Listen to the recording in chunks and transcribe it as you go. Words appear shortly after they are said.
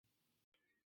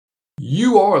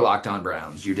You are Locked On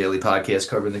Browns, your daily podcast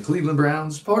covering the Cleveland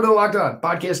Browns, part of the Locked On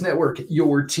Podcast Network,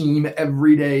 your team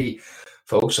every day.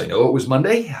 Folks, I know it was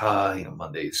Monday.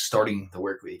 Monday is starting the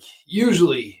work week.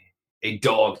 Usually a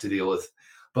dog to deal with,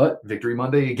 but Victory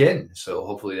Monday again. So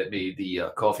hopefully that made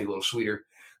the coffee a little sweeter.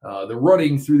 The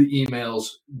running through the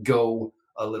emails go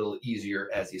a little easier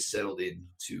as you settled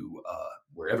into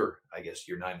wherever, I guess,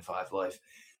 your 9-to-5 life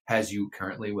has you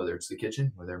currently, whether it's the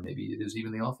kitchen, whether maybe it is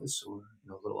even the office or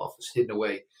a little office hidden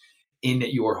away in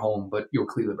your home, but your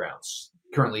Cleveland Browns.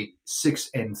 Currently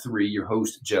 6-3, your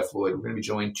host, Jeff Lloyd. We're going to be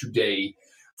joined today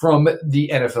from the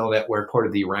NFL Network, part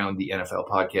of the Around the NFL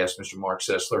podcast, Mr. Mark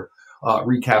Sessler.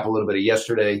 Recap a little bit of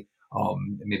yesterday.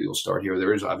 Maybe we'll start here.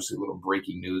 There is obviously a little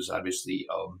breaking news, obviously,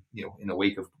 in the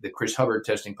wake of the Chris Hubbard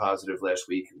testing positive last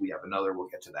week. We have another. We'll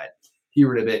get to that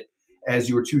here in a bit. As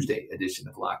your Tuesday edition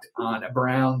of Locked On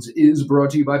Browns is brought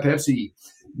to you by Pepsi.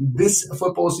 This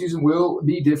football season will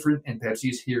be different, and Pepsi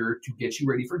is here to get you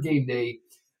ready for game day,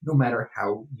 no matter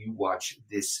how you watch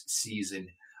this season.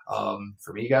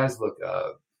 For me, guys, look,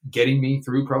 getting me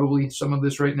through probably some of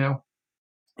this right now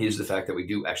is the fact that we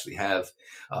do actually have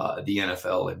the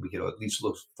NFL, and we can at least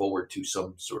look forward to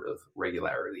some sort of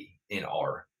regularity in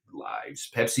our lives.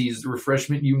 Pepsi is the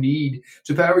refreshment you need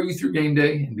to power you through game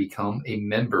day and become a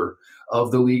member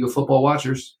of the League of Football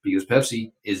Watchers, because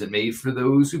Pepsi isn't made for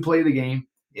those who play the game.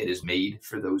 It is made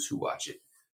for those who watch it.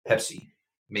 Pepsi,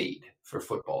 made for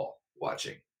football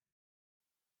watching.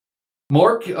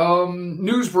 Mark,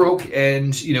 news broke,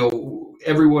 and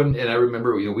everyone, and I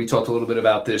remember we talked a little bit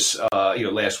about this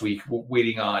last week,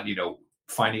 waiting on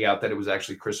finding out that it was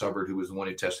actually Chris Hubbard who was the one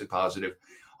who tested positive.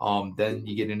 Then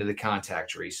you get into the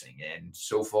contact tracing, and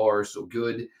so far so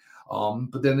good.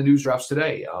 But then the news drops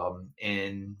today,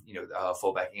 and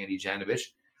fullback Andy Janovich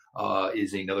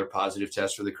is another positive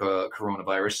test for the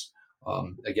coronavirus.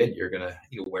 Again, you're gonna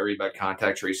worry about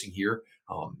contact tracing here.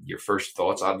 Your first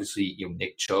thoughts, obviously,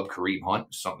 Nick Chubb, Kareem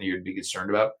Hunt, something you'd be concerned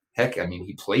about. Heck, I mean,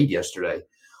 he played yesterday,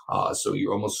 so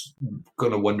you're almost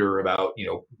gonna wonder about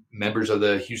members of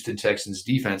the Houston Texans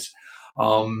defense.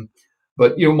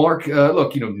 But, Mark,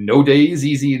 look, no day is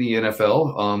easy in the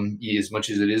NFL. As much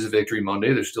as it is a Victory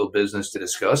Monday, there's still business to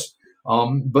discuss.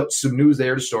 But some news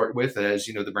there to start with, as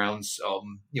the Browns,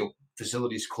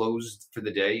 facilities closed for the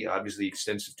day. Obviously,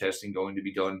 extensive testing going to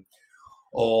be done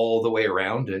all the way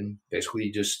around, and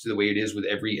basically just the way it is with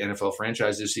every NFL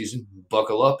franchise this season.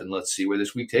 Buckle up and let's see where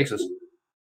this week takes us.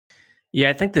 Yeah,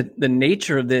 I think that the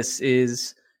nature of this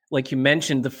is, like you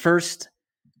mentioned, the first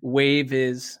wave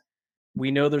is, we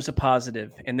know there's a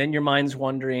positive, and then your mind's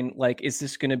wondering, is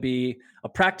this going to be a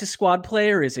practice squad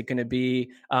player? Is it going to be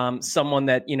someone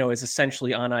that, is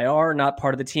essentially on IR, not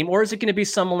part of the team? Or is it going to be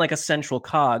someone like a central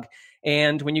cog?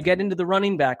 And when you get into the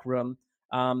running back room,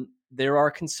 there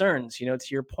are concerns, to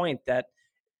your point, that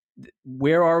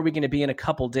where are we going to be in a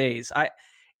couple days?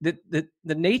 The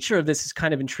nature of this is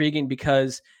kind of intriguing,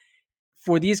 because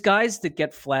for these guys that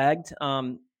get flagged,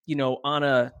 on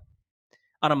a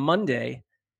Monday,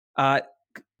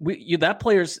 that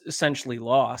player's essentially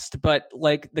lost. But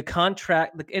the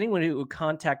contract, anyone who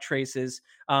contact traces,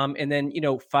 and then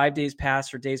 5 days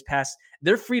pass or days pass,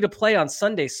 they're free to play on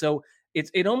Sunday. So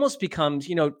it almost becomes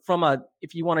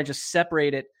if you want to just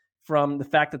separate it from the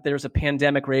fact that there's a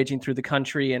pandemic raging through the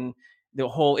country and the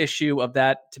whole issue of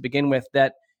that to begin with,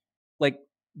 that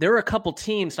there are a couple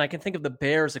teams, and I can think of the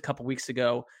Bears a couple weeks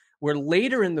ago, where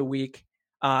later in the week,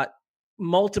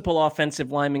 multiple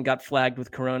offensive linemen got flagged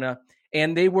with corona,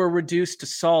 and they were reduced to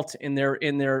salt in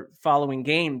their following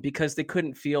game because they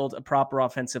couldn't field a proper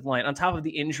offensive line, on top of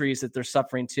the injuries that they're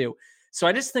suffering too. So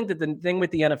I just think that the thing with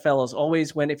the NFL is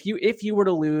always, when if you were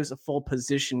to lose a full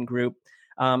position group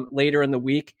later in the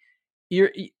week,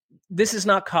 this is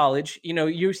not college.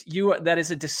 That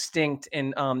is a distinct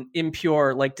and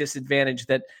impure disadvantage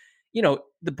that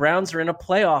the Browns are in a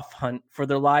playoff hunt for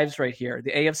their lives right here.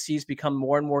 The AFC's become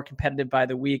more and more competitive by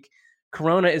the week.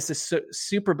 Corona is this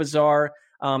super bizarre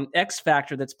X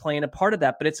factor that's playing a part of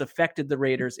that, but it's affected the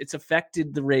Raiders. It's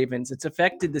affected the Ravens. It's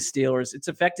affected the Steelers. It's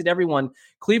affected everyone.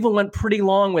 Cleveland went pretty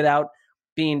long without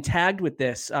being tagged with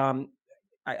this.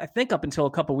 I think up until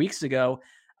a couple weeks ago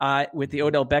with the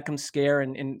Odell Beckham scare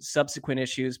and subsequent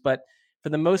issues. But for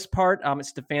the most part,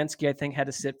 Stefanski, I think, had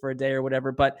to sit for a day or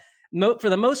whatever. But for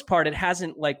the most part, it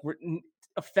hasn't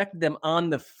affected them on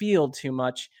the field too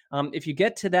much. If you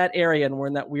get to that area, and we're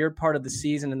in that weird part of the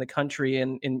season in the country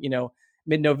in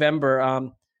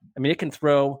mid-November, it can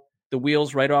throw the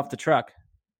wheels right off the truck.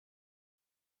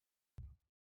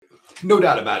 No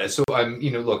doubt about it. So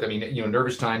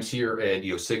nervous times here at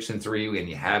 6-3, and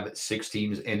you have 6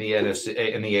 teams in the NFC,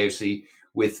 in the AFC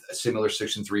with similar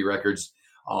 6-3 records.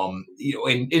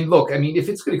 And look, I mean, if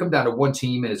it's going to come down to one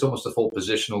team and it's almost a full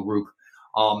positional group,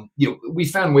 we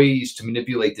found ways to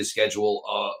manipulate the schedule.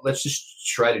 Let's just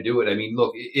try to do it. I mean,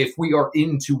 look, if we are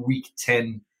into week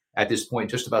 10 at this point,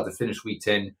 just about to finish week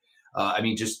 10, I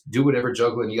mean, just do whatever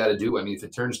juggling you got to do. I mean, if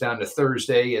it turns down to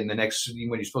Thursday and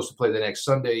when you're supposed to play the next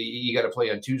Sunday, you got to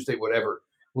play on Tuesday, whatever.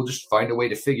 We'll just find a way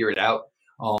to figure it out.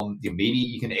 Maybe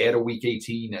you can add a week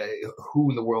 18. Who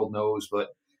in the world knows?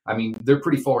 But I mean, they're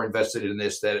pretty far invested in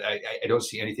this that I don't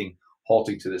see anything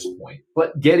halting to this point.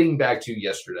 But getting back to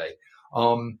yesterday,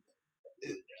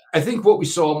 I think what we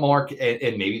saw, Mark,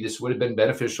 and maybe this would have been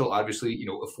beneficial, obviously,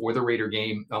 for the Raider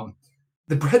game,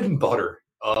 the bread and butter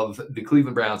of the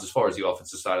Cleveland Browns as far as the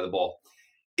offensive side of the ball,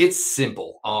 it's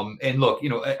simple. And look,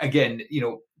 again,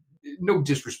 no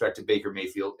disrespect to Baker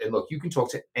Mayfield. And look, you can talk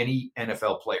to any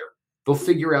NFL player. They'll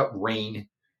figure out rain.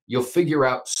 You'll figure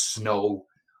out snow.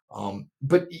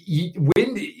 But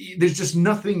there's just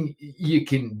nothing you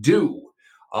can do.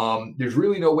 There's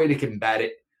really no way to combat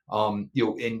it. And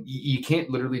you can't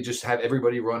literally just have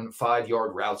everybody run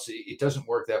 5-yard routes. It doesn't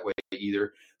work that way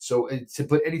either. So to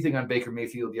put anything on Baker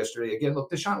Mayfield yesterday, again,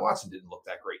 look, Deshaun Watson didn't look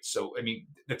that great. So, I mean,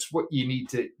 that's what you need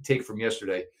to take from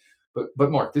yesterday.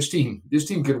 But Mark, this team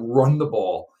could run the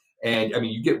ball. And I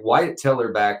mean, you get Wyatt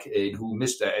Teller back, who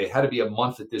missed it had to be a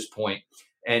month at this point,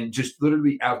 and just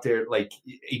literally out there like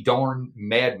a darn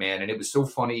madman. And it was so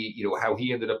funny, how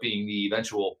he ended up being the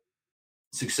eventual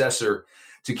successor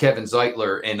to Kevin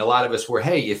Zeitler. And a lot of us were,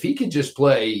 hey, if he could just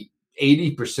play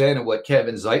 80% of what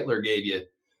Kevin Zeitler gave you,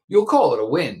 you'll call it a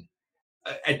win.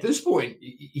 At this point,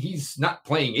 he's not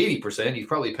playing 80%. He's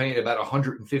probably playing about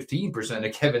 115%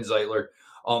 of Kevin Zeitler.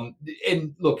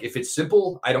 And look, if it's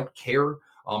simple, I don't care.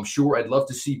 I'm sure I'd love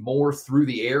to see more through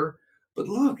the air. But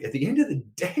look, at the end of the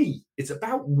day, it's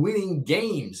about winning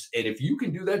games. And if you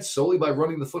can do that solely by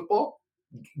running the football,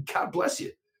 God bless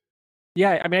you.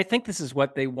 Yeah, I mean, I think this is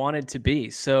what they wanted to be.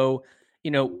 So,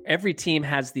 every team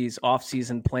has these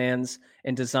off-season plans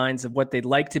and designs of what they'd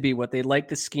like to be, what they'd like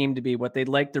the scheme to be, what they'd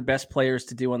like their best players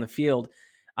to do on the field.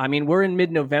 I mean, we're in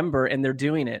mid-November and they're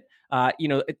doing it.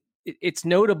 It's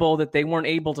notable that they weren't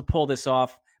able to pull this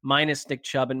off minus Nick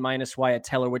Chubb and minus Wyatt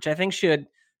Teller, which I think should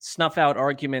snuff out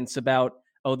arguments about,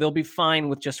 they'll be fine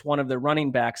with just one of their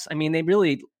running backs. I mean, they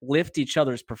really lift each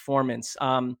other's performance.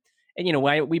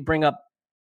 We bring up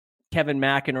Kevin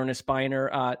Mack and Ernest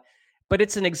Biner, but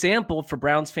it's an example for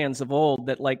Browns fans of old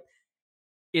that, like,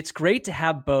 it's great to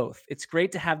have both. It's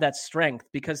great to have that strength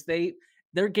because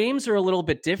their games are a little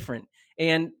bit different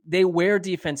and they wear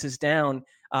defenses down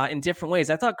in different ways.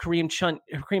 I thought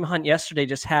Kareem Hunt yesterday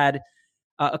just had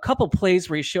a couple plays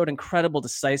where he showed incredible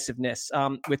decisiveness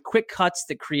with quick cuts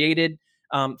that created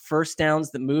first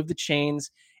downs that moved the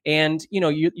chains. And,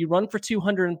 you run for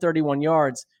 231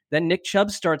 yards. Then Nick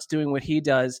Chubb starts doing what he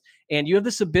does. And you have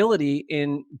this ability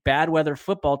in bad weather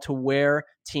football to wear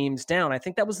teams down. I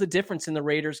think that was the difference in the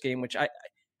Raiders game, which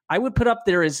I would put up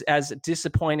there as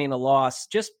disappointing a loss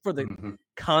just for the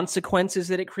consequences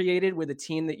that it created with a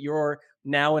team that you're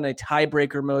now in a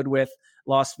tiebreaker mode with,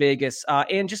 Las Vegas.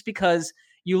 And just because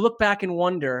you look back and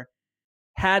wonder,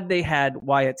 had they had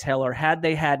Wyatt Teller, had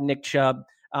they had Nick Chubb,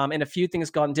 and a few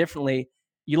things gone differently,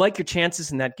 you like your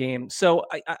chances in that game. So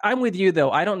I'm with you, though.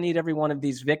 I don't need every one of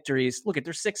these victories. Look,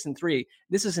 they're 6-3.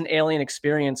 This is an alien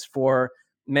experience for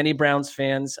many Browns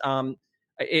fans.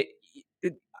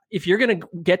 If you're going to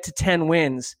get to 10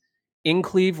 wins in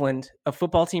Cleveland, a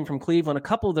football team from Cleveland, a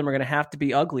couple of them are going to have to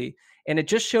be ugly. And it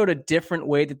just showed a different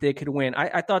way that they could win.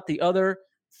 I thought the other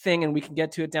thing, and we can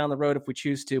get to it down the road if we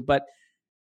choose to, but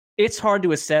it's hard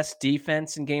to assess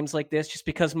defense in games like this just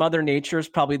because Mother Nature is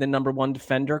probably the number one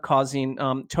defender causing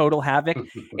total havoc.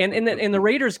 And in the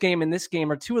Raiders game and this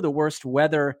game are two of the worst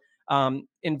weather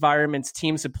environments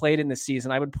teams have played in this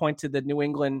season. I would point to the New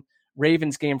England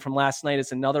Ravens game from last night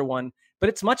as another one, but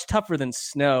it's much tougher than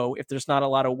snow if there's not a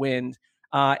lot of wind.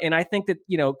 And I think that,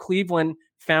 Cleveland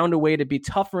found a way to be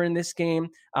tougher in this game.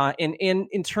 And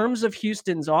in terms of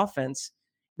Houston's offense,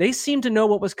 they seemed to know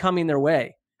what was coming their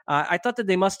way. I thought that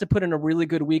they must have put in a really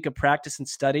good week of practice and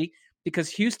study because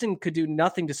Houston could do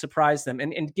nothing to surprise them.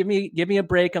 And give me a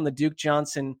break on the Duke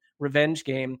Johnson revenge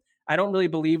game. I don't really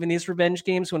believe in these revenge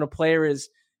games when a player is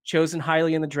chosen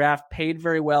highly in the draft, paid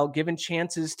very well, given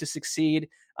chances to succeed,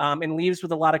 and leaves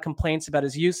with a lot of complaints about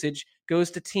his usage, goes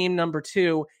to team number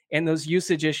 2, and those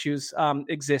usage issues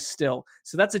exist still.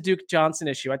 So that's a Duke Johnson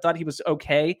issue. I thought he was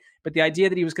okay, but the idea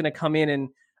that he was going to come in and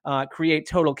create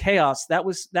total chaos, that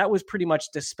was pretty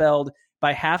much dispelled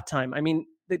by halftime. I mean,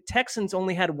 the Texans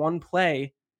only had one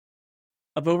play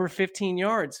of over 15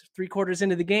 yards 3 quarters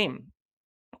into the game.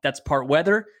 That's part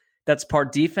weather. That's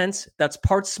part defense. That's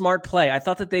part smart play. I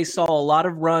thought that they saw a lot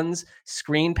of runs,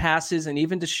 screen passes, and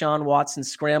even Deshaun Watson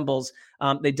scrambles.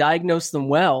 They diagnosed them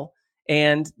well,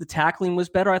 and the tackling was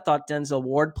better. I thought Denzel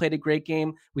Ward played a great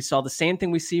game. We saw the same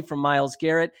thing we see from Myles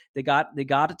Garrett. They got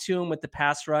it to him with the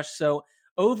pass rush. So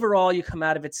overall, you come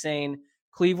out of it saying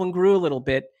Cleveland grew a little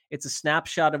bit. It's a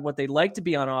snapshot of what they'd like to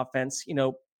be on offense, a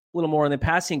little more in the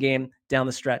passing game down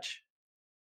the stretch.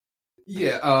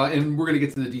 Yeah, and we're going to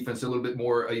get to the defense a little bit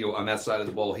more, on that side of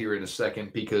the ball here in a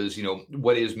second, because,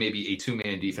 what is maybe a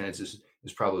two-man defense is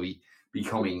probably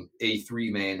becoming a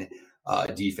three-man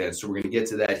defense. So we're going to get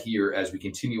to that here as we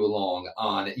continue along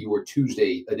on your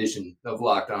Tuesday edition of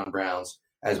Locked On Browns,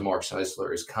 as Mark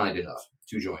Seisler is kind enough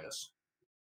to join us.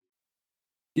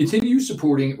 Continue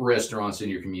supporting restaurants in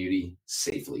your community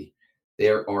safely.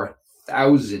 There are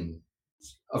thousands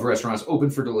of restaurants open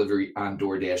for delivery on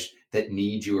DoorDash that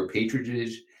need your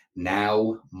patronage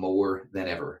now more than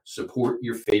ever. Support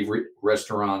your favorite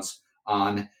restaurants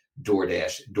on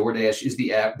DoorDash. DoorDash is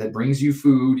the app that brings you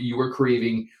food you are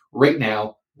craving right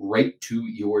now, right to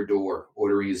your door.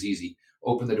 Ordering is easy.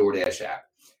 Open the DoorDash app.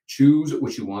 Choose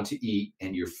what you want to eat,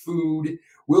 and your food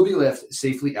will be left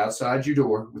safely outside your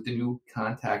door with the new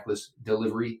contactless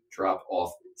delivery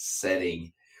drop-off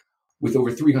setting. With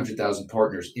over 300,000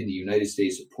 partners in the United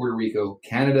States, Puerto Rico,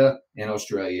 Canada, and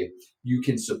Australia, you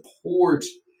can support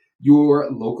your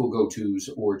local go-tos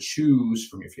or choose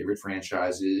from your favorite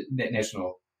franchises,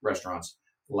 national restaurants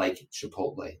like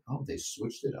Chipotle. Oh, they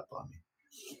switched it up on me.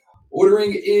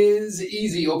 Ordering is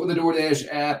easy. Open the DoorDash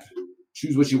app,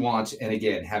 choose what you want, and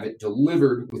again, have it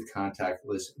delivered with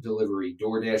contactless delivery.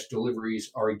 DoorDash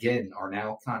deliveries are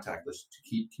now contactless to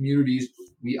keep communities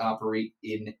we operate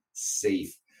in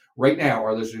safe. Right now,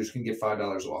 our listeners can get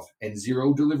 $5 off and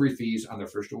zero delivery fees on their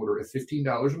first order of $15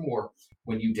 or more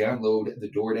when you download the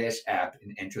DoorDash app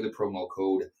and enter the promo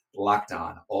code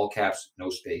LOCKEDON, all caps, no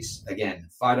space. Again,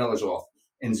 $5 off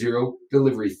and zero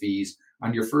delivery fees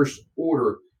on your first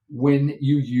order when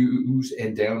you use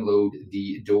and download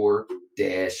the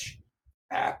DoorDash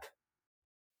app.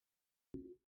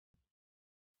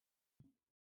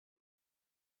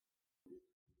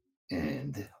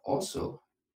 And also,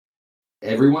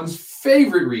 everyone's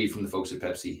favorite read from the folks at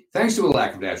Pepsi. Thanks to a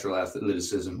lack of natural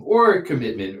athleticism or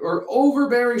commitment or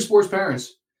overbearing sports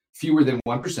parents, fewer than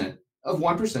 1%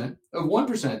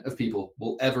 of people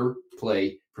will ever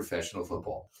play professional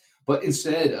football. But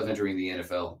instead of entering the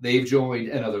NFL, they've joined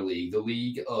another league, the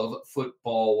League of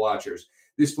Football Watchers.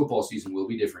 This football season will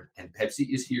be different, and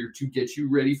Pepsi is here to get you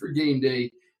ready for game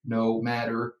day, no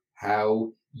matter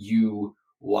how you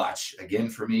watch. Again,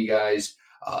 for me, guys,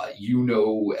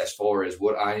 as far as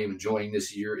what I am enjoying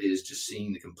this year is just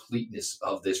seeing the completeness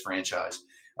of this franchise.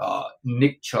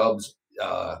 Nick Chubb's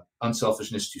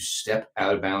unselfishness to step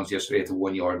out of bounds yesterday at the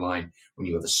 1 yard line. When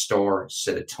you have a star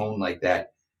set a tone like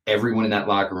that, everyone in that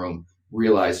locker room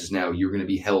realizes now you're going to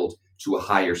be held to a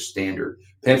higher standard.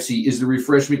 Pepsi is the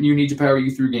refreshment you need to power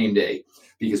you through game day,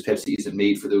 because Pepsi isn't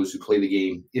made for those who play the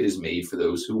game. It is made for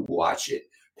those who watch it.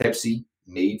 Pepsi,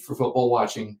 made for football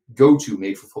watching. Go to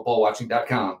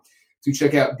madeforfootballwatching.com to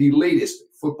check out the latest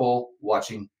football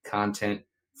watching content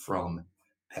from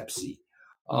Pepsi.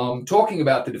 Talking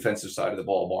about the defensive side of the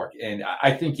ball, Mark, and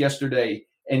I think yesterday,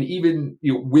 and even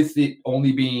with it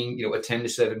only being a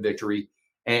 10-7 victory,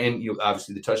 and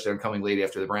obviously the touchdown coming late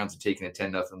after the Browns had taken a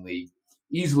 10-0 lead,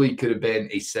 easily could have been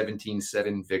a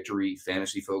 17-7 victory.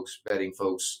 Fantasy folks, betting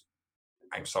folks,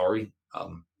 I'm sorry,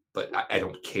 but I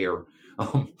don't care.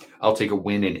 I'll take a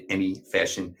win in any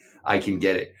fashion I can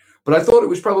get it. But I thought it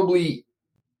was probably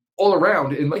all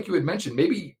around, and like you had mentioned,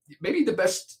 maybe the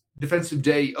best defensive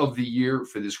day of the year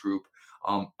for this group.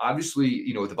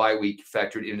 Obviously, the bye week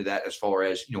factored into that as far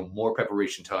as more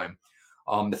preparation time.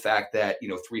 The fact that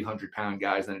 300-pound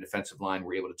guys on a defensive line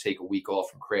were able to take a week off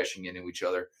from crashing into each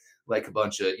other like a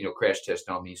bunch of crash test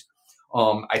dummies.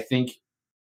 I think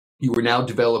you are now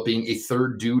developing a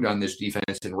third dude on this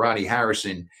defense in Ronnie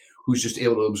Harrison, who's just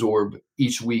able to absorb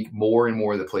each week more and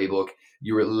more of the playbook.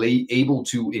 You're able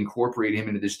to incorporate him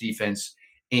into this defense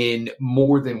in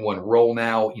more than one role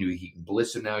now. He can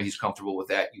blitz him now. He's comfortable with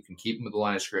that. You can keep him at the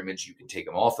line of scrimmage. You can take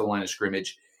him off the line of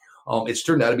scrimmage. It's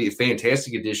turned out to be a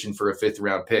fantastic addition for a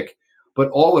fifth-round pick. But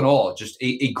all in all, just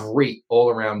a great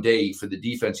all-around day for the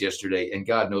defense yesterday. And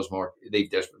God knows, Mark, they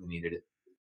desperately needed it.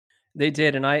 They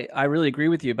did, and I really agree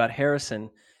with you about Harrison.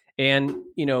 And,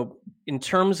 in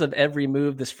terms of every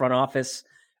move this front office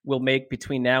will make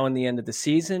between now and the end of the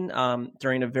season,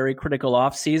 during a very critical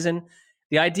offseason,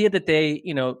 the idea that they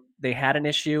had an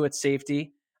issue at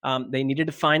safety, they needed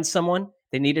to find someone.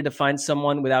 They needed to find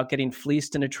someone without getting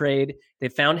fleeced in a trade. They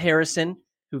found Harrison.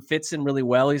 who fits in really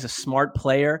well. He's a smart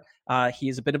player.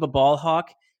 He's a bit of a ball hawk.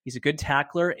 He's a good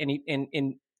tackler, and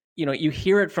you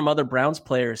hear it from other Browns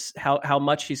players how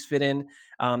much he's fit in,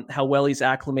 how well he's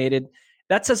acclimated.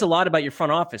 That says a lot about your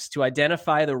front office to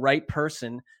identify the right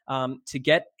person to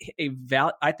get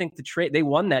I think the trade, they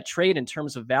won that trade in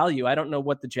terms of value. I don't know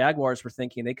what the Jaguars were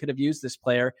thinking. They could have used this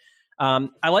player.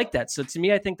 I like that. So to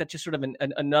me, I think that's just sort of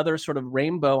another sort of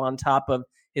rainbow on top of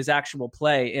his actual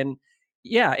play. And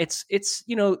yeah, it's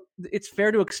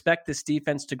fair to expect this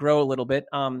defense to grow a little bit.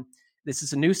 This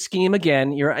is a new scheme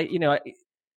again.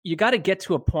 You got to get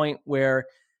to a point where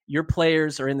your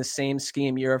players are in the same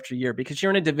scheme year after year, because you're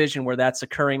in a division where that's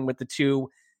occurring with the two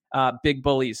big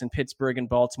bullies in Pittsburgh and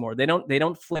Baltimore. They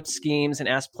don't flip schemes and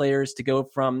ask players to go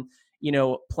from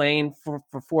playing for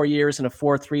 4 years in a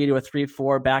 4-3 to a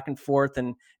 3-4 back and forth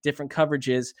and different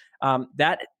coverages.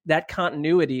 That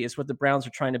continuity is what the Browns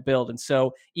are trying to build. And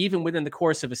so even within the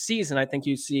course of a season, I think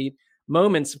you see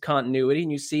moments of continuity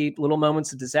and you see little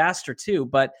moments of disaster too.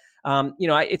 But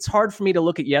it's hard for me to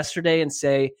look at yesterday and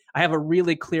say I have a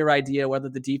really clear idea whether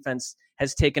the defense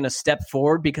has taken a step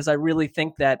forward, because I really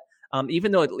think that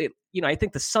even though I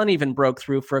think the sun even broke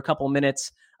through for a couple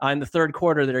minutes in the third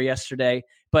quarter there yesterday,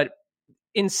 but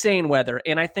insane weather.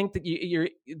 And I think that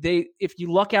if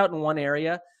you luck out in one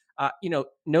area, no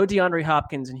DeAndre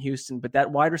Hopkins in Houston, but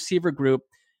that wide receiver group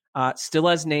still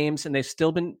has names, and they've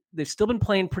still been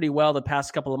playing pretty well the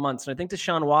past couple of months. And I think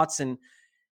Deshaun Watson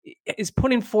is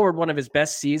putting forward one of his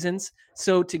best seasons.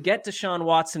 So to get Deshaun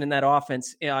Watson in that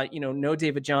offense, no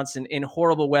David Johnson in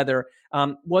horrible weather,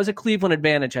 was a Cleveland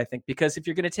advantage, I think, because if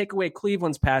you're going to take away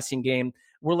Cleveland's passing game,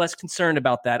 we're less concerned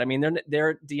about that. I mean,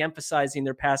 they're de-emphasizing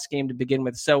their pass game to begin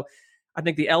with. So I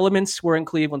think the elements were in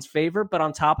Cleveland's favor, but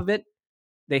on top of it,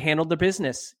 they handled their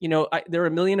business. There are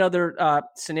a million other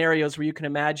scenarios where you can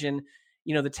imagine,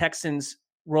 the Texans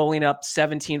rolling up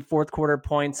 17 fourth quarter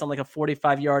points on like a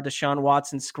 45-yard Deshaun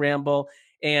Watson scramble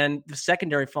and the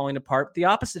secondary falling apart. The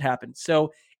opposite happened.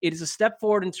 So it is a step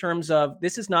forward in terms of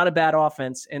this is not a bad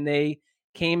offense, and they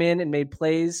came in and made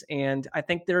plays. And I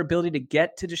think their ability to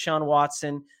get to Deshaun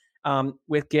Watson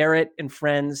with Garrett and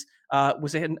friends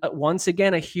was once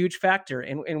again a huge factor.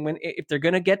 And if they're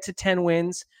going to get to 10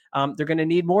 wins, they're going to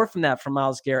need more from that from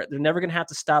Myles Garrett. They're never going to have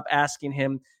to stop asking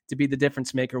him to be the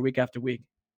difference maker week after week.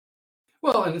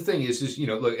 Well, and the thing is,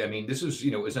 look, I mean, this is,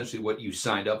 essentially what you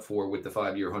signed up for with the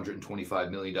 5-year,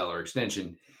 $125 million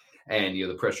extension. And,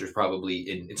 the pressure is probably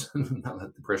it's not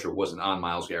that the pressure wasn't on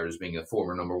Myles Garrett as being a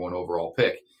former number 1 overall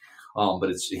pick.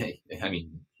 But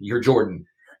you're Jordan.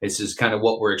 This is kind of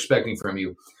what we're expecting from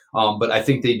you. But I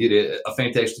think they did a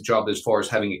fantastic job as far as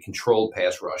having a controlled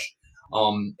pass rush.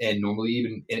 And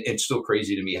normally it's still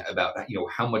crazy to me about,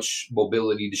 how much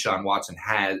mobility Deshaun Watson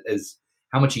has, as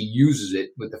how much he uses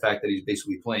it, with the fact that he's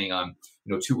basically playing on,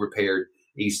 2 repaired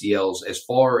ACLs. As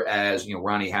far as,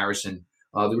 Ronnie Harrison,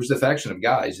 there was the faction of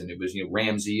guys, and it was,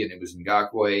 Ramsey, and it was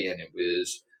Ngakoue, and it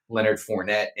was Leonard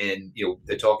Fournette. And,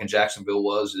 the talk in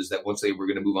Jacksonville is that once they were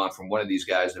going to move on from one of these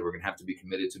guys, they were going to have to be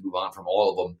committed to move on from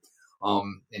all of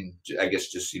them. And I guess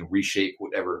just, reshape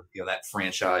whatever, that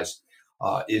franchise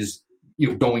is,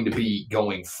 going to be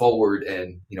going forward.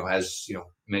 And, as,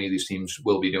 many of these teams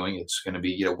will be doing, it's going to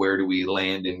be, where do we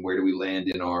land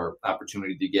in our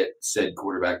opportunity to get said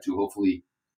quarterback to hopefully,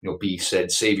 be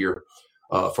said savior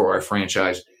for our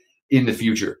franchise in the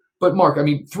future. But Mark, I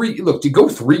mean, to go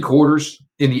 3 quarters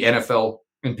in the NFL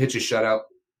and pitch a shutout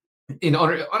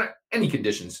on any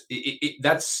conditions,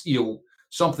 that's,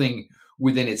 something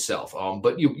within itself.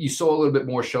 But you saw a little bit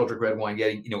more Sheldrick Redwine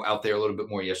getting, out there a little bit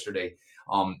more yesterday.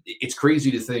 It's crazy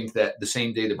to think that the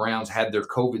same day the Browns had their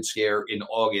COVID scare in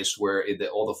August, where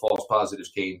all the false positives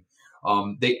came,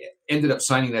 they ended up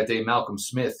signing that day Malcolm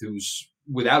Smith, who's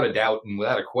without a doubt and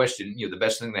without a question, the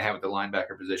best thing they have at the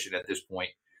linebacker position at this point.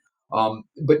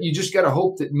 But you just got to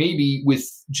hope that maybe with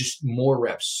just more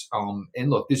reps, and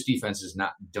look, this defense is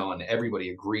not done. Everybody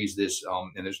agrees this,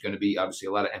 and there's going to be obviously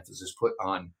a lot of emphasis put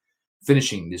on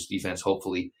finishing this defense,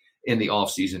 hopefully in the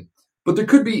offseason. But there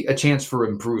could be a chance for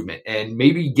improvement, and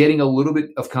maybe getting a little bit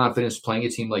of confidence playing a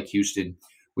team like Houston,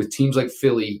 with teams like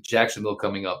Philly, Jacksonville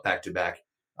coming up back-to-back,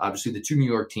 obviously the 2 New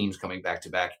York teams coming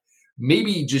back-to-back.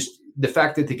 Maybe just the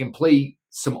fact that they can play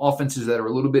some offenses that are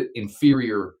a little bit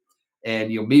inferior,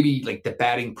 and, maybe like the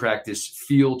batting practice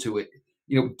feel to it,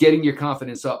 getting your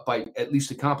confidence up by at least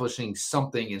accomplishing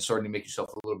something and starting to make yourself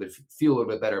feel a little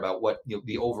bit better about what,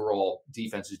 the overall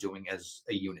defense is doing as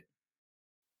a unit.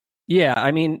 Yeah,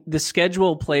 I mean, the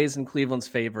schedule plays in Cleveland's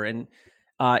favor, and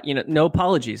no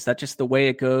apologies. That's just the way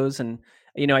it goes. And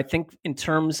I think in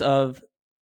terms of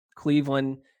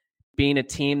Cleveland being a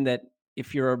team that,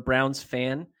 if you're a Browns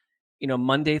fan,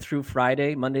 Monday through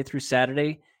Friday, Monday through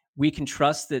Saturday, we can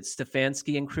trust that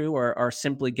Stefanski and crew are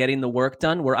simply getting the work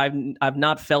done, where I've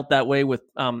not felt that way with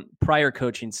prior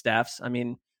coaching staffs. I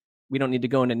mean, we don't need to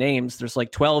go into names. There's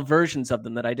like 12 versions of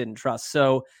them that I didn't trust.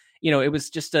 So, it was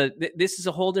just this is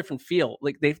a whole different feel.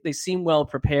 Like they seem well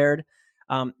prepared.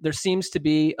 There seems to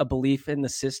be a belief in the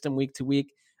system week to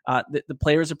week. The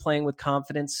players are playing with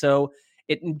confidence. So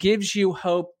it gives you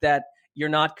hope that you're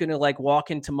not going to like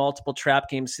walk into multiple trap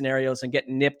game scenarios and get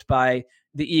nipped by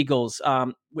the Eagles.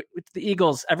 With the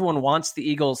Eagles, everyone wants the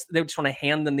Eagles. They just want to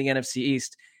hand them the NFC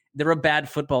East. They're a bad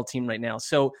football team right now.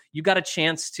 So you got a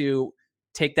chance to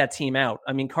take that team out.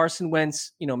 I mean, Carson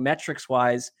Wentz, metrics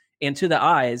wise and to the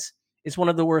eyes, is one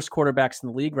of the worst quarterbacks in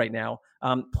the league right now,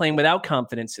 playing without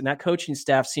confidence. And that coaching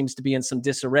staff seems to be in some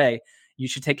disarray. You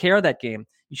should take care of that game.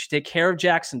 You should take care of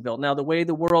Jacksonville. Now, the way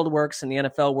the world works and the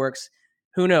NFL works,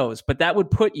 who knows? But that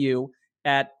would put you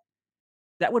at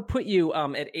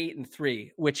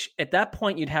 8-3, which at that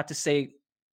point you'd have to say,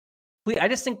 I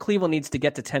just think Cleveland needs to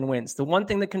get to 10 wins. The one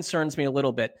thing that concerns me a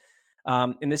little bit,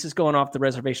 and this is going off the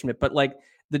reservation bit, but like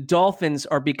the Dolphins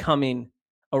are becoming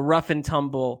a rough and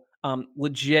tumble,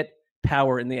 legit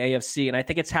power in the AFC. And I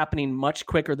think it's happening much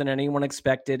quicker than anyone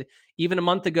expected. Even a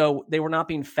month ago, they were not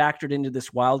being factored into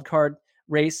this wild card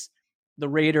race. The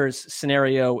Raiders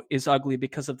scenario is ugly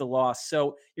because of the loss.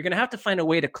 So you're going to have to find a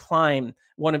way to climb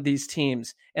one of these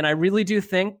teams. And I really do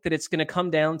think that it's going to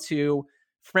come down to,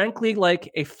 frankly,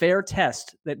 like a fair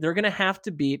test that they're going to have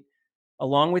to beat,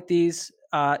 along with these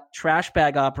trash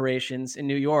bag operations in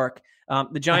New York.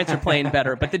 The Giants are playing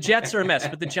better, but the Jets are a mess,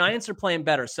 but the Giants are playing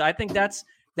better. So I think that's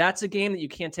a game that you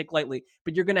can't take lightly,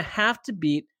 but you're going to have to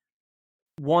beat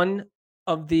one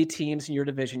of the teams in your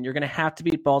division. You're going to have to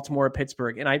beat Baltimore or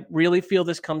Pittsburgh. And I really feel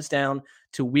this comes down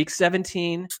to week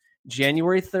 17,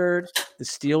 January 3rd. The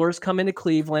Steelers come into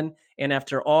Cleveland. And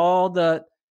after all the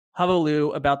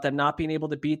hullabaloo about them not being able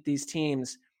to beat these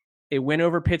teams, a win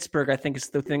over Pittsburgh, I think, is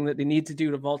the thing that they need to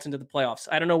do to vault into the playoffs.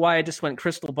 I don't know why I just went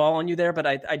crystal ball on you there, but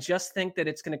I just think that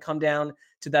it's going to come down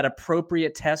to that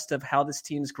appropriate test of how this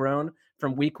team's grown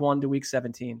from week 1 to week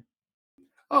 17.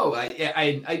 Oh,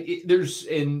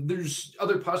 there's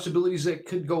other possibilities that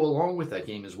could go along with that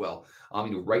game as well.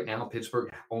 Right now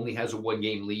Pittsburgh only has a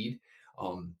 1-game lead.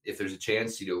 If there's a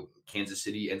chance, Kansas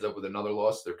City ends up with another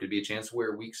loss, there could be a chance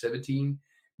where week 17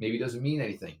 maybe doesn't mean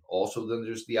anything. Also, then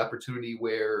there's the opportunity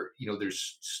where,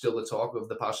 there's still a talk of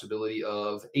the possibility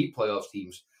of 8 playoff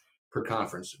teams per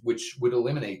conference, which would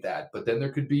eliminate that. But then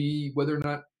there could be whether or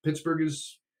not Pittsburgh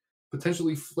is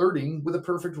potentially flirting with a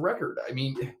perfect record. I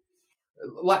mean,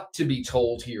 a lot to be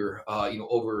told here,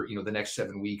 over, the next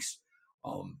 7 weeks.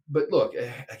 But look,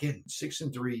 again,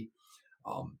 6-3,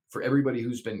 for everybody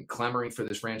who's been clamoring for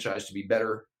this franchise to be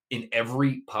better in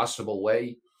every possible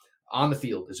way, on the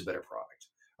field is a better product.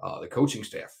 The coaching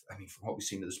staff, from what we've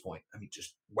seen to this point,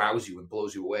 just wows you and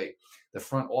blows you away. The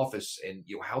front office and,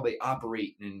 how they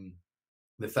operate, and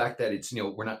the fact that it's,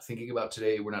 we're not thinking about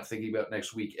today, we're not thinking about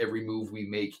next week. Every move we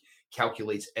make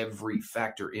calculates every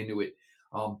factor into it.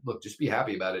 Look, just be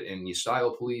happy about it. And you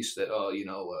style police that,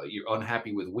 you're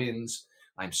unhappy with wins.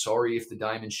 I'm sorry if the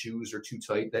diamond shoes are too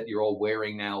tight that you're all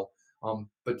wearing now.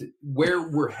 But where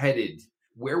we're headed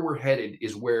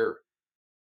is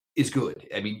good.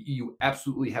 You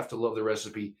absolutely have to love the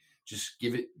recipe. Just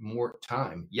give it more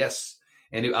time. Yes.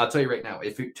 And I'll tell you right now,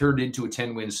 if it turned into a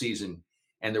 10-win season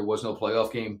and there was no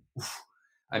playoff game,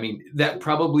 that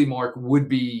probably, Mark, would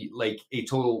be like a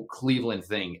total Cleveland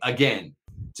thing. Again,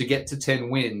 to get to 10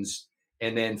 wins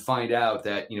and then find out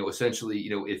that, essentially,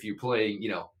 if you're playing,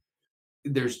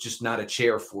 there's just not a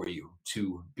chair for you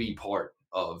to be part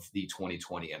of the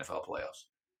 2020 NFL playoffs.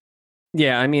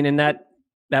 Yeah. And that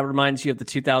reminds you of the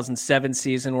 2007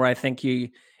 season where I think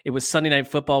it was Sunday Night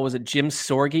Football. Was it Jim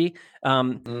Sorgi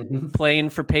playing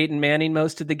for Peyton Manning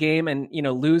most of the game and,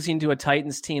 losing to a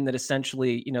Titans team that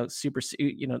essentially,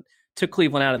 took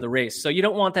Cleveland out of the race. So you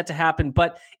don't want that to happen.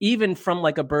 But even from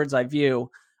like a bird's eye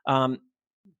view,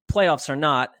 playoffs are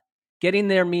not. Getting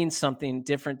there means something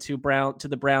different to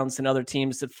the Browns and other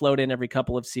teams that float in every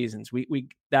couple of seasons. We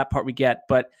that part we get.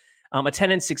 But a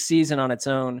 10-6 season on its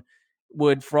own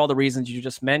would, for all the reasons you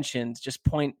just mentioned, just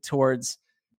point towards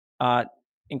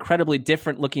incredibly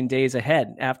different looking days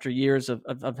ahead after years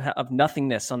of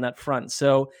nothingness on that front.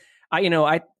 So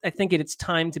I think it's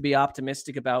time to be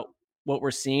optimistic about what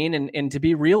we're seeing and to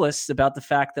be realists about the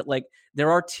fact that like there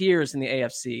are tiers in the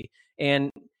AFC, and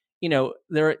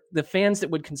there are the fans that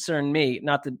would concern me,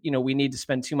 not that we need to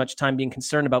spend too much time being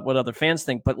concerned about what other fans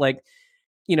think, but like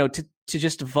to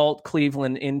just vault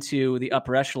Cleveland into the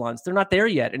upper echelons. They're not there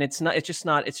yet. And it's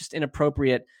just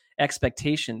inappropriate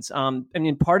expectations. I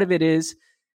mean, part of it is,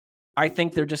 I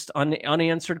think they're just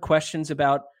unanswered questions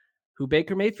about who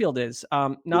Baker Mayfield is.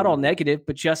 Not all negative,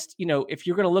 but just, if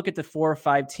you're going to look at the 4 or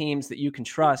 5 teams that you can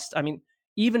trust, I mean,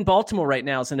 even Baltimore right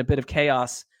now is in a bit of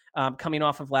chaos, coming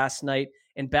off of last night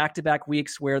and back-to-back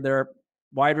weeks where their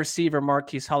wide receiver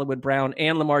Marquise Hollywood Brown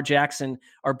and Lamar Jackson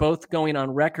are both going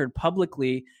on record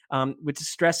publicly with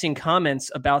distressing comments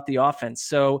about the offense.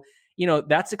 So,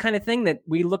 that's the kind of thing that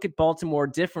we look at Baltimore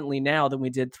differently now than we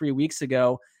did 3 weeks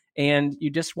ago. And you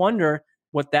just wonder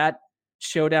what that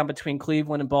showdown between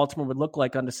Cleveland and Baltimore would look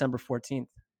like on December 14th.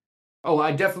 Oh,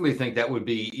 I definitely think that would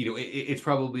be, it's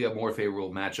probably a more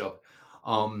favorable matchup.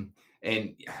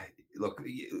 And look,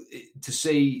 to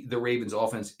say the Ravens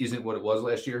offense isn't what it was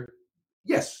last year,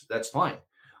 yes, that's fine.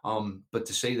 But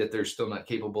to say that they're still not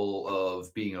capable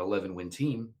of being an 11-win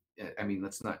team, I mean,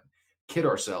 let's not kid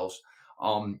ourselves.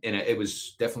 And it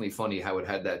was definitely funny how it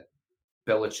had that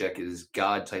Belichick is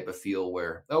God type of feel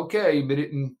where, okay,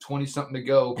 minute and 20 something to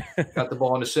go, got the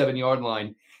ball on the 7-yard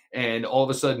line. And all of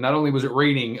a sudden, not only was it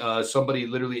raining, somebody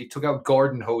literally took out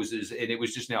garden hoses and it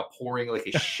was just now pouring like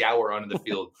a shower onto the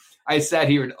field. I sat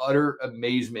here in utter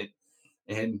amazement.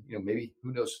 And, maybe,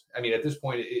 who knows? I mean, at this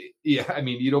point,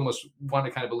 you'd almost want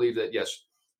to kind of believe that, yes,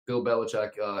 Bill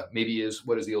Belichick maybe is,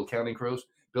 what is the old Counting Crows?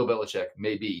 Bill Belichick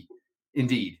may be,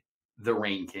 indeed, the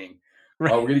Rain King.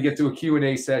 Right. We're going to get to a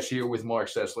Q&A session here with Mark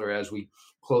Sessler as we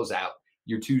close out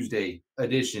your Tuesday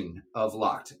edition of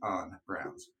Locked on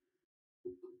Browns.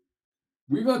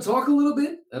 We're going to talk a little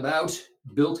bit about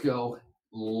Built Go.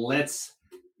 Let's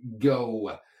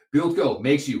go. Built Go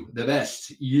makes you the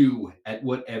best you at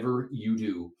whatever you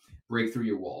do. Break through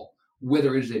your wall.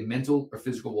 Whether it is a mental or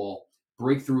physical wall,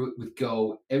 break through it with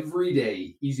Go every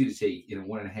day. Easy to take in a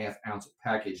 1.5 ounce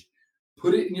package.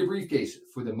 Put it in your briefcase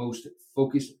for the most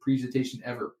focused presentation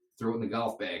ever. Throw it in the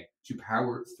golf bag to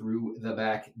power through the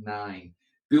back 9.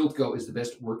 Built Go is the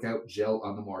best workout gel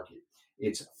on the market.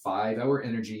 It's 5-hour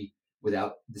energy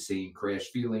without the same crash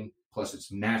feeling. Plus,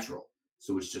 it's natural,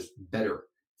 so it's just better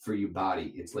for your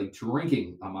body. It's like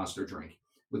drinking a Monster drink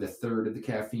with 1/3 of the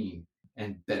caffeine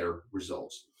and better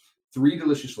results. 3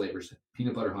 delicious flavors: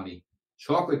 peanut butter honey,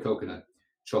 chocolate coconut,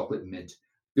 chocolate mint.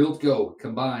 Built Go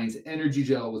combines energy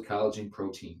gel with collagen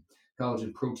protein.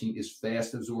 Collagen protein is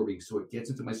fast absorbing, so it gets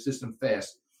into my system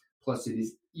fast. Plus, it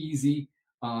is easy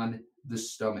on the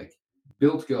stomach.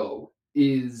 Built Go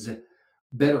is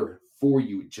better for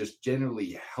you. It just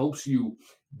generally helps you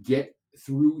get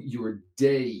through your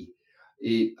day.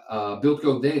 Built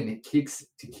Go then kicks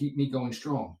to keep me going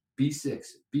strong. B6,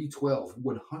 B12,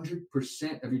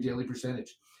 100% of your daily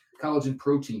percentage. Collagen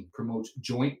protein promotes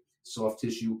joint, soft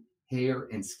tissue, hair,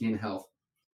 and skin health.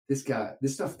 This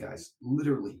stuff, guys,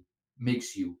 literally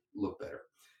makes you look better.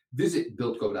 Visit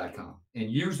BuiltGo.com and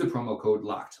use the promo code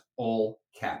LOCKED, all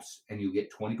caps, and you'll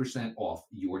get 20% off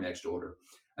your next order.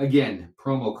 Again,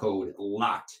 promo code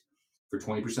LOCKED for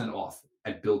 20% off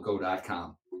at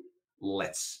BuiltGo.com.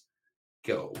 Let's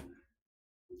go.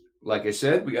 Like I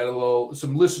said, we got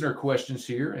some listener questions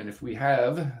here, and if we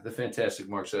have the fantastic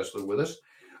Mark Sessler with us,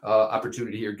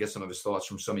 opportunity here to get some of his thoughts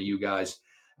from some of you guys.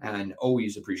 And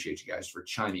always appreciate you guys for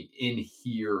chiming in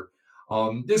here.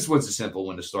 This one's a simple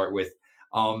one to start with.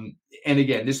 And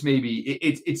again, this may be,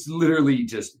 it's literally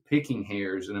just picking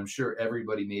hairs, and I'm sure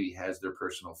everybody maybe has their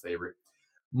personal favorite.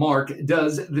 Mark,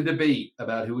 does the debate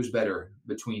about who is better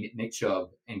between Nick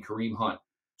Chubb and Kareem Hunt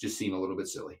just seem a little bit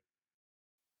silly?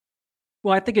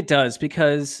 Well, I think it does,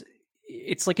 because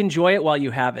it's like, enjoy it while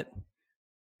you have it.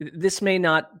 This may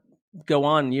not go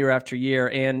on year after year.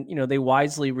 And, they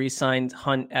wisely re-signed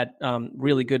Hunt at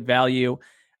really good value.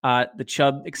 The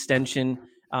Chubb extension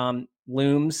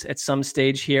looms at some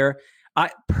stage here. I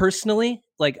personally,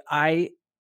 I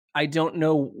don't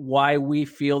know why we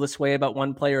feel this way about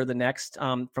one player or the next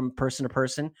from person to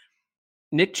person.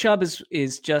 Nick Chubb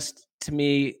is just, to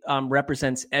me,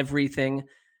 represents everything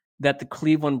that the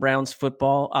Cleveland Browns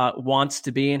football wants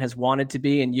to be and has wanted to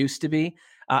be and used to be.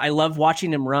 I love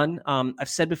watching him run. I've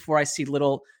said before, I see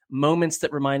little moments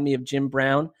that remind me of Jim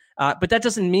Brown. But that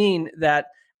doesn't mean that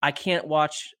I can't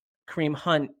watch Kareem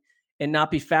Hunt and not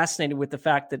be fascinated with the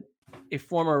fact that a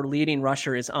former leading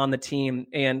rusher is on the team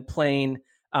and playing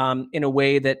in a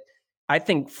way that I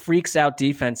think freaks out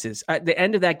defenses. At the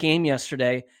end of that game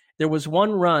yesterday, there was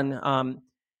one run,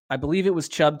 I believe it was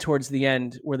Chubb towards the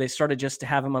end, where they started just to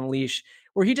have him on leash,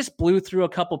 where he just blew through a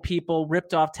couple people,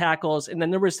 ripped off tackles. And then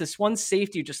there was this one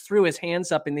safety who just threw his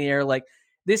hands up in the air like,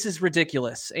 this is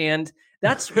ridiculous. And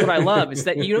that's what I love, is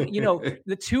that,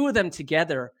 the two of them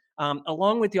together,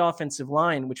 along with the offensive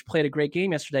line, which played a great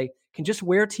game yesterday, can just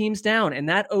wear teams down. And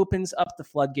that opens up the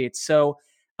floodgates. So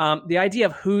The idea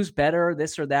of who's better,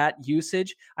 this or that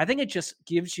usage, I think it just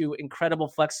gives you incredible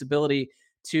flexibility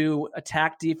to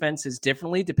attack defenses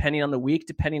differently, depending on the week,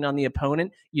 depending on the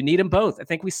opponent. You need them both. I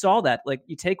think we saw that. Like,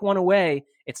 you take one away,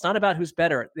 it's not about who's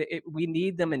better. We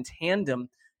need them in tandem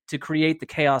to create the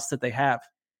chaos that they have.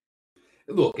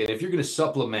 Look, and if you're going to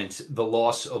supplement the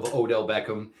loss of Odell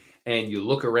Beckham and you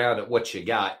look around at what you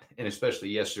got, and especially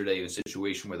yesterday in a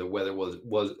situation where the weather was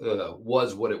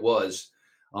what it was,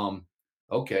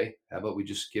 okay, how about we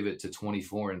just give it to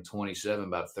 24 and 27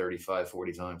 about 35,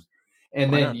 40 times?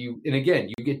 And then you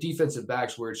get defensive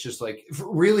backs where it's just like,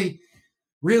 really?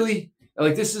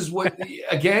 Like, this is what,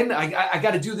 again, I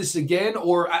got to do this again,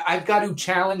 or I've got to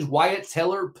challenge Wyatt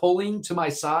Teller pulling to my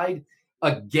side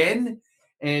again.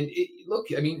 And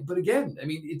but again,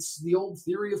 it's the old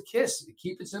theory of KISS.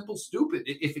 Keep it simple, stupid.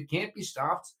 If it can't be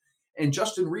stopped. And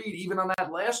Justin Reed, even on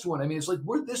that last one, it's like,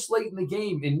 we're this late in the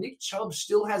game, and Nick Chubb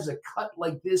still has a cut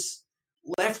like this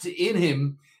left in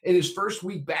him in his first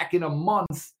week back in a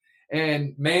month.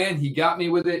 And man, he got me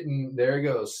with it, and there he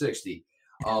goes, 60.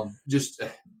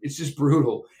 It's just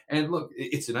brutal. And look,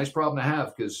 it's a nice problem to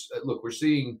have because look,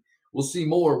 we'll see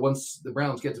more once the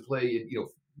Browns get to play,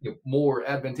 more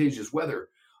advantageous weather.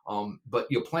 But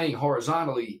playing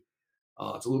horizontally,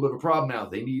 it's a little bit of a problem now.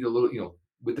 They need a little,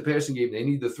 with the passing game, they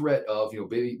need the threat of,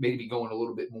 maybe going a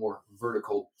little bit more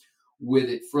vertical with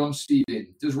it. From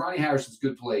Steven, does Ronnie Harrison's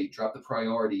good play drop the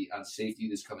priority on safety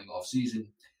this coming off season?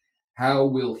 How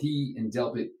will he and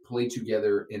Delpit play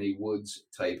together in a Woods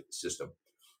type system?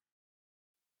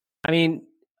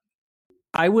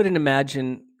 I wouldn't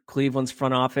imagine Cleveland's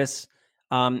front office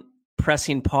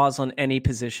pressing pause on any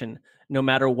position, no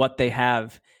matter what they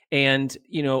have. And,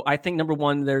 I think number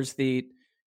one, there's the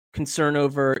concern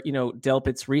over,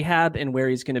 Delpit's rehab and where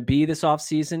he's going to be this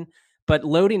offseason. But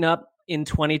loading up in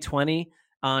 2020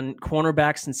 on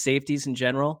cornerbacks and safeties in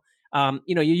general,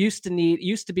 you used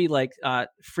to be like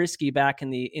frisky back in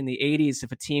the 80s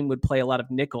if a team would play a lot of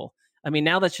nickel.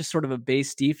 Now that's just sort of a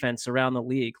base defense around the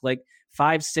league, like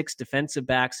 5-6 defensive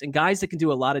backs and guys that can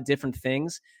do a lot of different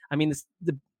things.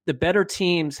 The better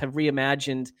teams have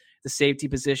reimagined the safety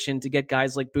position to get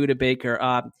guys like Budda Baker.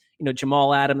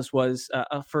 Jamal Adams was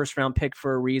a first-round pick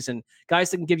for a reason.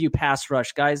 Guys that can give you pass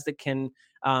rush, guys that can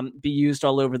be used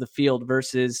all over the field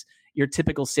versus your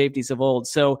typical safeties of old.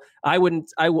 So I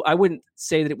wouldn't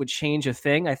say that it would change a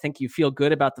thing. I think you feel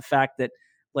good about the fact that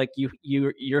like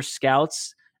your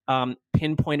scouts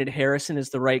pinpointed Harrison as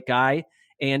the right guy,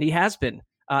 and he has been.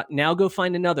 Now go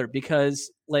find another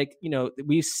because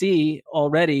we see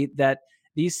already that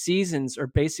these seasons are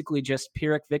basically just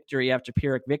Pyrrhic victory after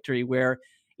Pyrrhic victory where,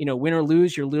 win or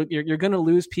lose, you're going to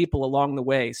lose people along the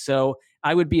way. So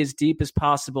I would be as deep as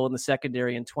possible in the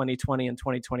secondary in 2020 and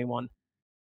 2021.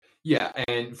 Yeah,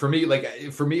 and for me,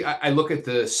 I look at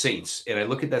the Saints and I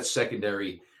look at that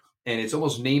secondary, and it's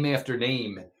almost name after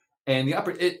name. And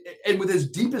and with as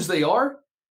deep as they are,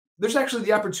 there's actually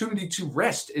the opportunity to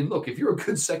rest. And look, if you're a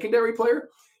good secondary player,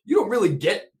 you don't really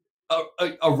get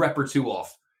a rep or two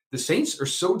off. The Saints are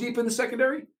so deep in the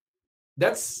secondary,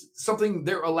 that's something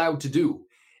they're allowed to do.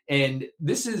 And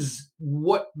this is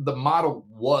what the model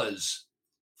was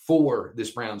for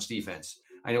this Browns defense.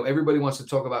 I know everybody wants to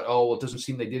talk about, it doesn't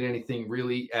seem they did anything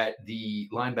really at the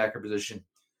linebacker position.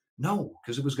 No,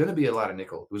 because it was going to be a lot of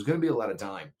nickel. It was going to be a lot of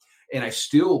dime. And I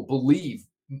still believe,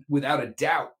 without a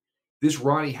doubt, this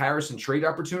Ronnie Harrison trade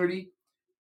opportunity,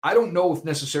 I don't know if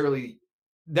necessarily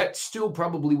that still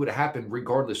probably would have happened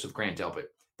regardless of Grant Delpit.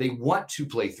 They want to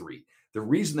play 3. The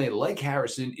reason they like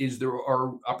Harrison is there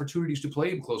are opportunities to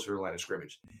play him closer to the line of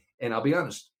scrimmage. And I'll be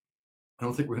honest, I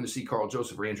don't think we're going to see Carl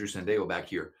Joseph or Andrew Sandeo back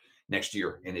here next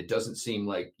year. And it doesn't seem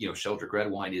like, Sheldrick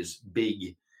Redwine is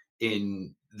big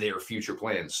in their future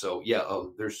plans. So,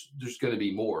 there's going to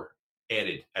be more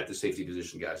added at the safety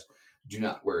position, guys. Do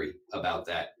not worry about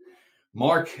that.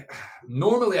 Mark,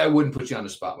 normally I wouldn't put you on the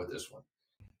spot with this one,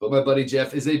 but my buddy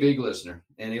Jeff is a big listener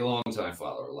and a longtime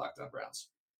follower of Locked On Browns.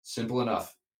 Simple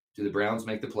enough. Do the Browns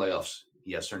make the playoffs?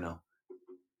 Yes or no?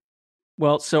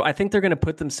 Well, so I think they're going to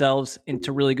put themselves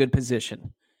into really good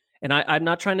position. And I'm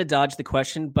not trying to dodge the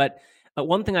question, but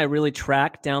one thing I really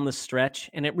track down the stretch,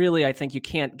 and it really, I think you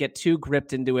can't get too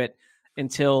gripped into it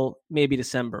until maybe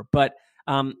December, but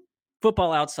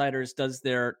Football Outsiders does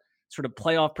their sort of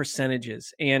playoff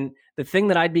percentages. And the thing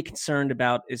that I'd be concerned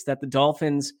about is that the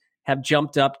Dolphins have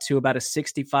jumped up to about a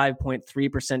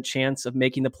 65.3% chance of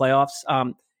making the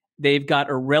playoffs. They've got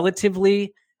a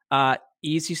relatively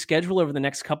easy schedule over the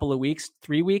next couple of weeks,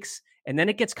 3 weeks, and then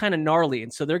it gets kind of gnarly.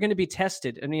 And so they're going to be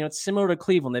tested. It's similar to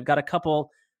Cleveland. They've got a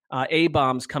couple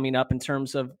A-bombs coming up in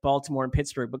terms of Baltimore and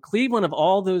Pittsburgh. But Cleveland, of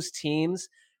all those teams,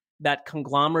 that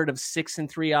conglomerate of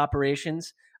 6-3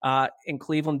 operations, in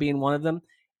Cleveland being one of them,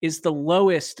 is the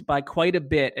lowest by quite a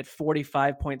bit at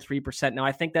 45.3%. Now,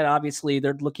 I think that obviously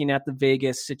they're looking at the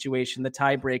Vegas situation, the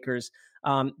tiebreakers,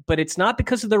 but it's not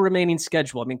because of the remaining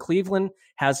schedule. I mean, Cleveland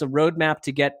has a roadmap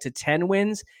to get to 10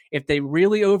 wins. If they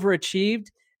really overachieved,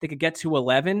 they could get to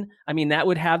 11. I mean, that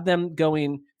would have them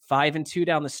going 5-2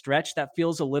 down the stretch. That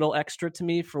feels a little extra to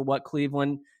me for what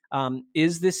Cleveland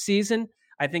is this season.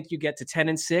 I think you get to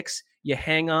 10-6, you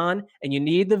hang on, and you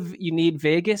need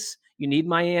Vegas, you need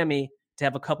Miami to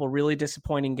have a couple really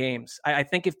disappointing games. I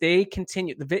think if they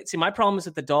continue, my problem is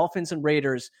that the Dolphins and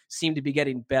Raiders seem to be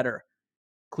getting better.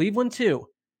 Cleveland too,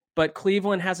 but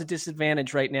Cleveland has a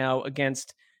disadvantage right now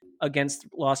against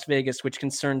Las Vegas, which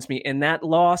concerns me, and that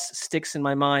loss sticks in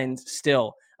my mind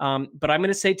still. But I'm going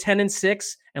to say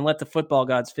 10-6 and let the football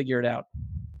gods figure it out.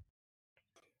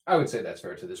 I would say that's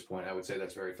fair to this point. I would say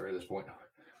that's very fair to this point.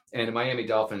 And the Miami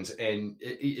Dolphins, and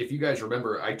if you guys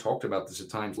remember, I talked about this at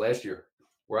times last year,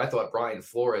 where I thought Brian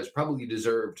Flores probably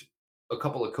deserved a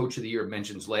couple of Coach of the Year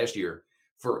mentions last year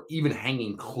for even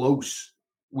hanging close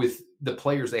with the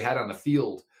players they had on the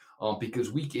field, because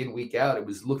week in, week out, it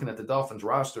was looking at the Dolphins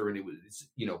roster, and it was,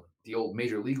 the old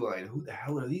Major League line. Who the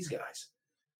hell are these guys?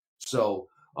 So,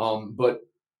 but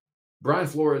Brian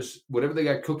Flores, whatever they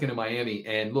got cooking in Miami,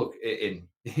 and look, and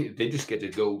they just get to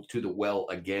go to the well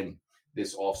again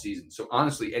this offseason. So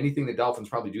honestly, anything the Dolphins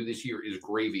probably do this year is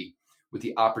gravy with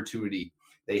the opportunity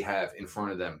they have in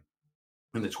front of them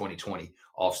in the 2020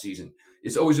 offseason.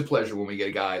 It's always a pleasure when we get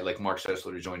a guy like Mark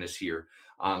Sessler to join us here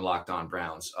on Locked On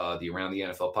Browns, the Around the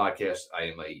NFL podcast. I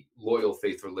am a loyal,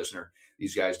 faithful listener.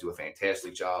 These guys do a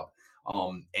fantastic job.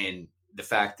 And the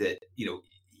fact that,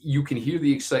 you can hear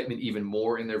the excitement even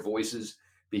more in their voices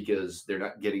because they're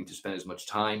not getting to spend as much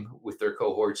time with their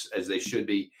cohorts as they should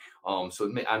be. So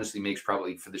it honestly makes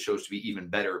probably for the shows to be even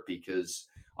better because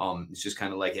it's just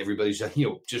kind of like everybody's,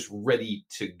 just ready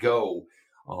to go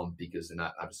because they're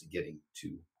not obviously getting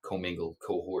to commingle,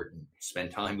 cohort, and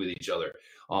spend time with each other.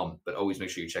 But always make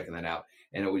sure you're checking that out.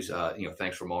 And always,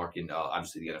 thanks for Mark and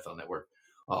obviously the NFL Network,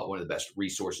 one of the best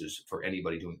resources for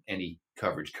anybody doing any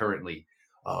coverage currently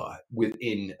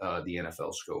within the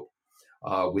NFL scope.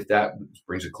 With that,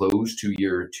 brings a close to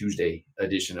your Tuesday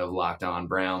edition of Locked On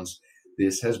Browns.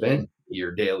 This has been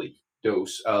your daily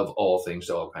dose of all things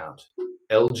Dog Pound.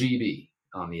 LGB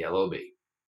on the LOB.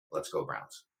 Let's go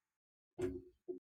Browns.